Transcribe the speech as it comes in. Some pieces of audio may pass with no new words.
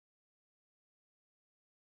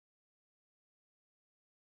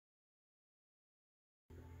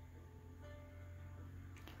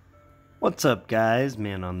What's up guys,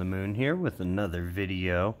 Man on the Moon here with another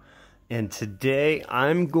video, and today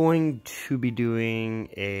I'm going to be doing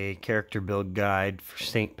a character build guide for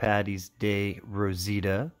St. Paddy's Day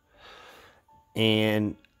Rosita,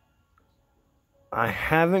 and I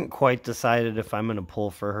haven't quite decided if I'm going to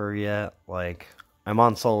pull for her yet. Like, I'm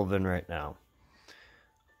on Sullivan right now,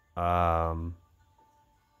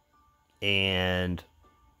 and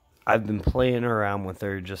I've been playing around with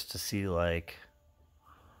her just to see, like,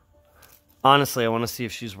 honestly, I want to see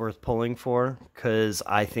if she's worth pulling for, because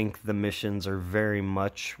I think the missions are very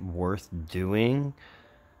much worth doing.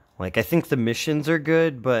 Like, I think the missions are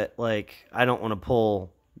good, but, like, I don't want to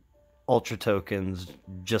pull ultra tokens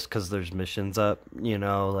just because there's missions up, you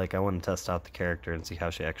know? Like, I want to test out the character and see how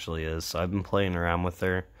she actually is. So I've been playing around with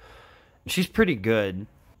her. She's pretty good.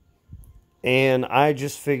 And I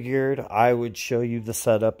just figured I would show you the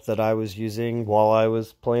setup that I was using while I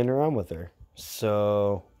was playing around with her.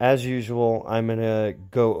 So, as usual, I'm going to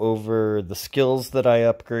go over the skills that I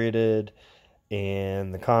upgraded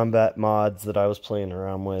and the combat mods that I was playing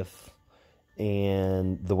around with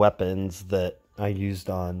and the weapons that I used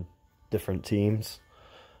on different teams.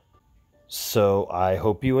 So, I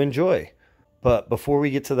hope you enjoy. But before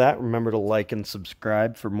we get to that, remember to like and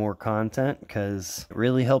subscribe for more content, because it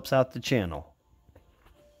really helps out the channel.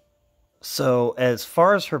 So, as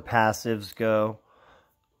far as her passives go,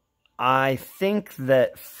 I think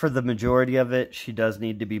that for the majority of it, she does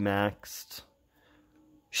need to be maxed.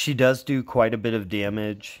 She does do quite a bit of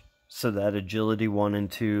damage, so that agility 1 and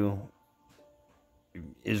 2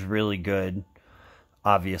 is really good.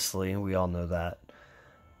 Obviously, we all know that.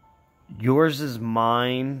 Yours is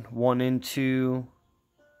mine 1 and 2,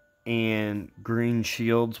 and green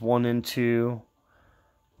shields 1 and 2.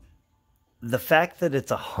 The fact that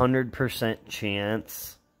it's 100%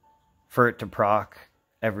 chance for it to proc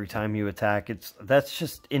every time you attack, that's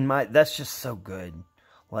just so good.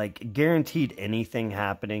 Like, guaranteed anything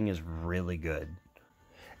happening is really good.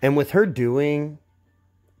 And with her doing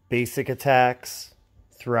basic attacks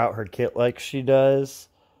throughout her kit like she does,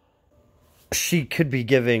 she could be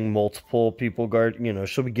giving multiple people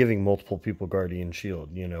she'll be giving multiple people Guardian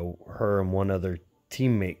Shield. You know, her and one other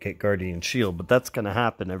teammate get Guardian Shield, but that's going to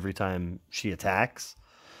happen every time she attacks.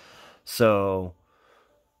 So,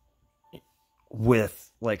 with,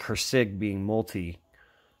 like, her SIG being multi,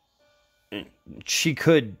 she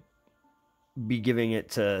could be giving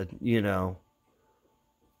it to, you know,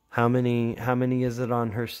 how many is it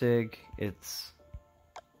on her SIG? It's,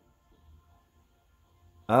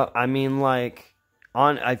 I mean, like,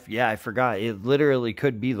 I forgot. It literally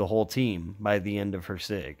could be the whole team by the end of her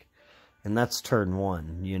SIG. And that's turn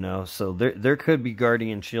 1, you know? So there could be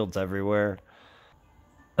Guardian Shields everywhere,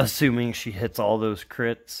 assuming she hits all those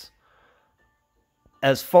crits.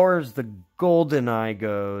 As far as the golden eye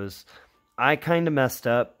goes, I kind of messed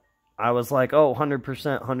up. I was like, oh,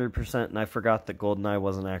 100%, 100%, and I forgot that golden eye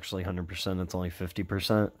wasn't actually 100%, it's only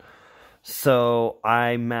 50%. So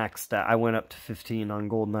I maxed out. I went up to 15 on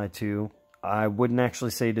golden eye 2. I wouldn't actually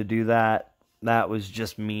say to do that. That was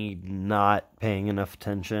just me not paying enough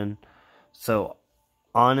attention. So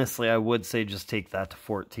honestly, I would say just take that to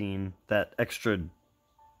 14. That extra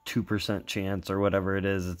 2% chance or whatever it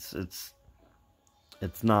is,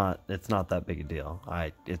 it's not that big a deal,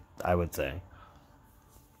 I would say.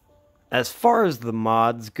 As far as the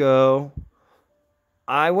mods go,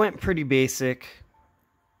 I went pretty basic.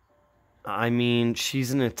 I mean,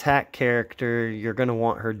 she's an attack character. You're going to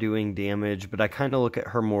want her doing damage, but I kind of look at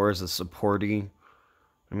her more as a supporty.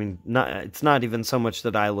 I mean, it's not even so much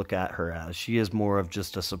that I look at her as. She is more of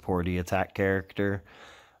just a supporty attack character,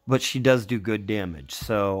 but she does do good damage.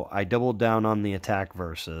 So I doubled down on the attack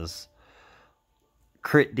versus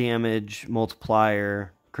crit damage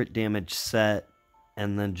multiplier, crit damage set,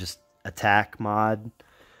 and then just attack mod.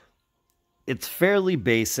 It's fairly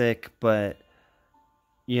basic, but,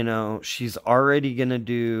 you know, she's already going to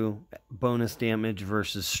do bonus damage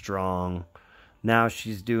versus strong. Now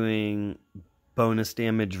she's doing bonus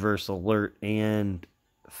damage versus alert and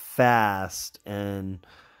fast, and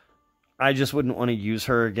I just wouldn't want to use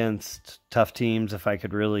her against tough teams if I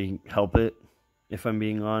could really help it, if I'm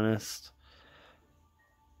being honest.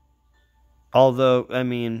 Although, I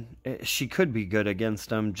mean, she could be good against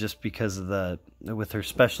them just because of with her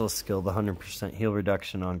specialist skill, the 100% heal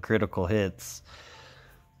reduction on critical hits.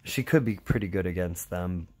 She could be pretty good against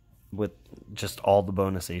them with just all the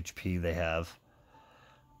bonus HP they have.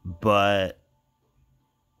 But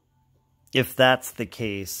if that's the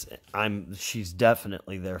case, she's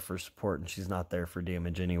definitely there for support, and she's not there for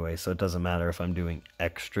damage anyway, so it doesn't matter if I'm doing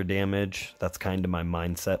extra damage. That's kind of my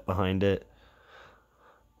mindset behind it.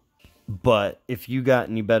 But if you got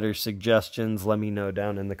any better suggestions, let me know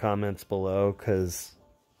down in the comments below, because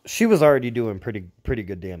she was already doing pretty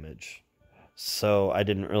good damage. So I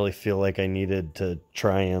didn't really feel like I needed to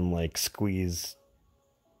try and like squeeze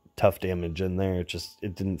tough damage in there.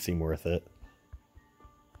 It didn't seem worth it.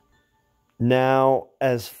 Now,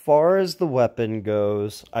 as far as the weapon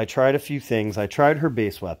goes, I tried a few things. I tried her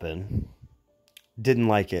base weapon. Didn't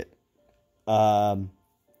like it.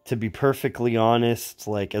 To be perfectly honest,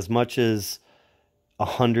 like as much as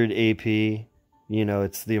 100 AP, you know,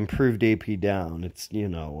 it's the improved AP down. It's, you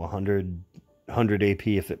know, 100 AP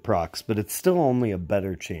if it procs, but it's still only a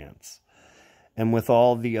better chance. And with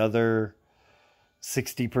all the other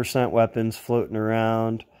 60% weapons floating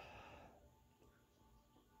around,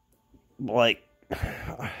 like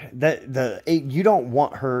you don't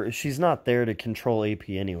want her. She's not there to control AP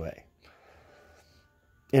anyway.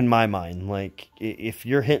 In my mind, like if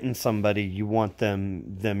you're hitting somebody, you want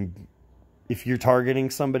them. If you're targeting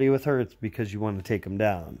somebody with her, it's because you want to take them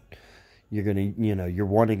down. You're gonna, you know, you're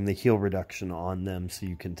wanting the heal reduction on them so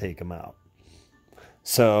you can take them out.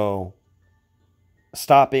 So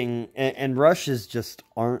stopping and rushes just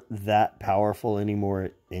aren't that powerful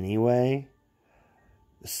anymore anyway.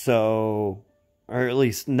 So, or at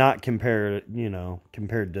least not compared, you know,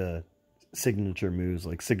 compared to signature moves.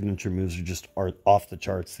 Like signature moves are off the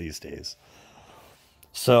charts these days.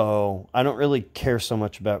 So I don't really care so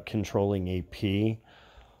much about controlling AP.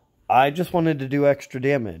 I just wanted to do extra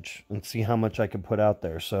damage and see how much I could put out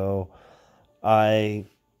there. So I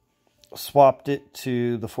swapped it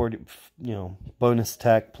to the 40, you know, bonus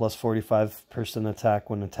attack plus 45% attack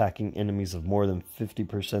when attacking enemies of more than 50%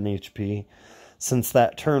 HP. Since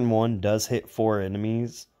that turn 1 does hit 4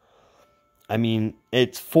 enemies, I mean,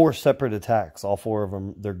 it's 4 separate attacks. All 4 of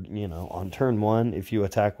them, they're, you know, on turn 1, if you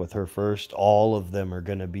attack with her first, all of them are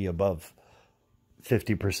going to be above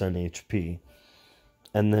 50% HP.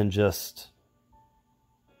 And then just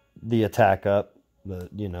the attack up, the,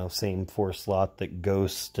 you know, same 4 slot that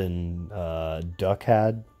Ghost and Duck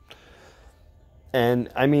had. And,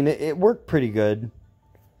 I mean, it worked pretty good.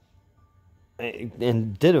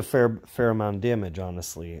 And did a fair amount of damage,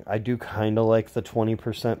 honestly. I do kind of like the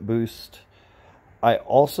 20% boost. I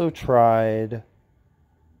also tried...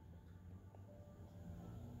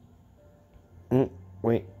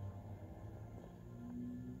 wait.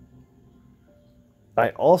 I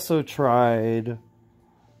also tried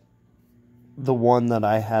the one that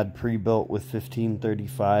I had pre-built with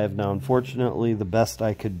 1535. Now, unfortunately, the best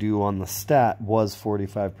I could do on the stat was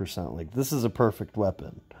 45%. Like, this is a perfect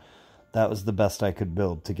weapon. That was the best I could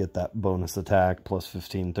build to get that bonus attack plus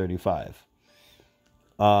 1535.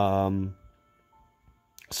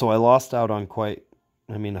 So I lost out on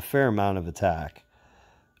a fair amount of attack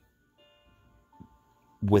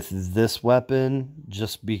with this weapon,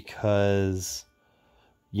 just because,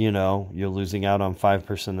 you know, you're losing out on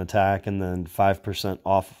 5% attack and then 5%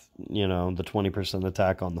 off, you know, the 20%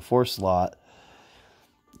 attack on the 4 slot.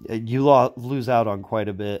 You lose out on quite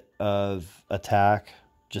a bit of attack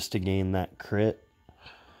just to gain that crit.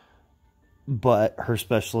 But her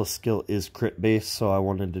specialist skill is crit based, so I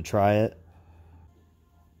wanted to try it.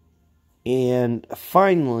 And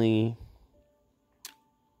finally,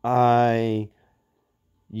 I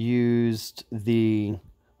used the,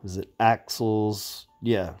 was it Axel's?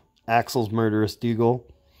 Yeah, Axel's Murderous Deagle.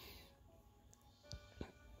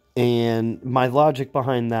 And my logic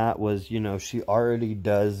behind that was, you know, she already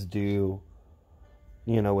does do,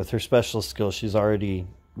 you know, with her special skill, she's already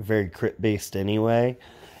very crit based anyway.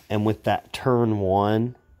 And with that turn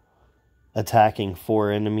 1 attacking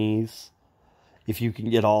 4 enemies, if you can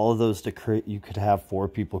get all of those to crit, you could have 4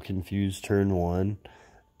 people confused turn 1.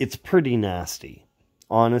 It's pretty nasty.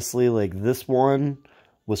 Honestly, like, this one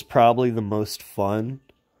was probably the most fun.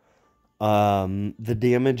 The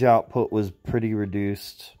damage output was pretty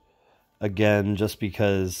reduced. Again, just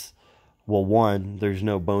because, well, 1, there's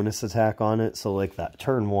no bonus attack on it. So, like, that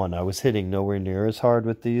turn 1, I was hitting nowhere near as hard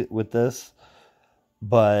with this.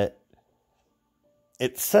 But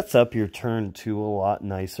it sets up your turn 2 a lot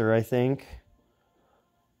nicer, I think.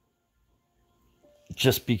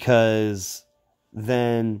 Just because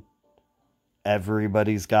then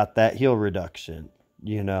everybody's got that heal reduction.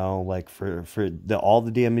 You know, like for all the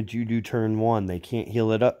damage you do turn 1, they can't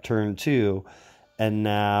heal it up turn 2. And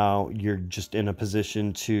now you're just in a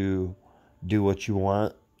position to do what you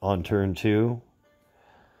want on turn 2.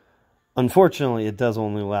 Unfortunately, it does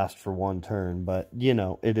only last for 1 turn, but, you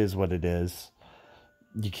know, it is what it is.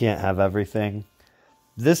 You can't have everything.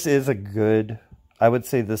 This is I would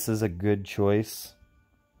say this is a good choice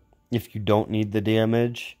if you don't need the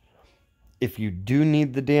damage. If you do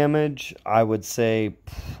need the damage, I would say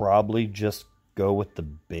probably just go with the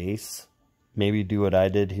base. Maybe do what I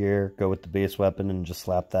did here. Go with the base weapon and just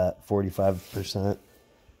slap that 45%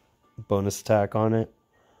 bonus attack on it.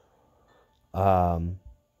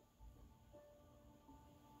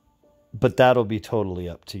 But that'll be totally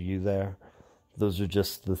up to you there. Those are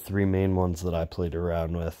just the 3 main ones that I played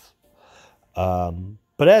around with.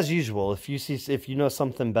 But as usual, if you know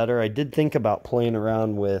something better, I did think about playing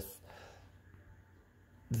around with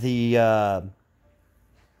the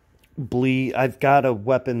bleed. I've got a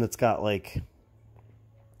weapon that's got like,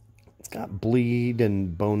 it's got bleed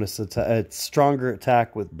and bonus attack. It's stronger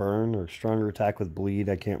attack with burn or stronger attack with bleed.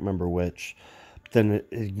 I can't remember which. Then it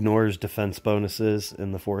ignores defense bonuses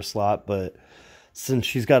in the 4 slot. But since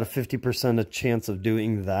she's got a 50% chance of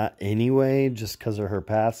doing that anyway, just because of her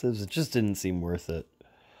passives, it just didn't seem worth it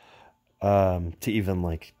to even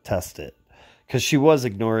like test it. Because she was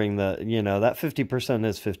ignoring the, you know, that 50%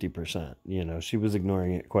 is 50%. You know, she was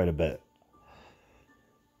ignoring it quite a bit.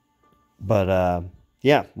 But,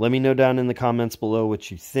 yeah, let me know down in the comments below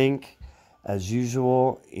what you think, as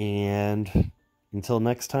usual. And until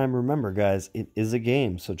next time, remember, guys, it is a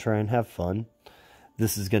game, so try and have fun.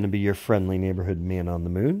 This is going to be your friendly neighborhood man on the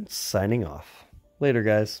moon, signing off. Later,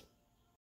 guys.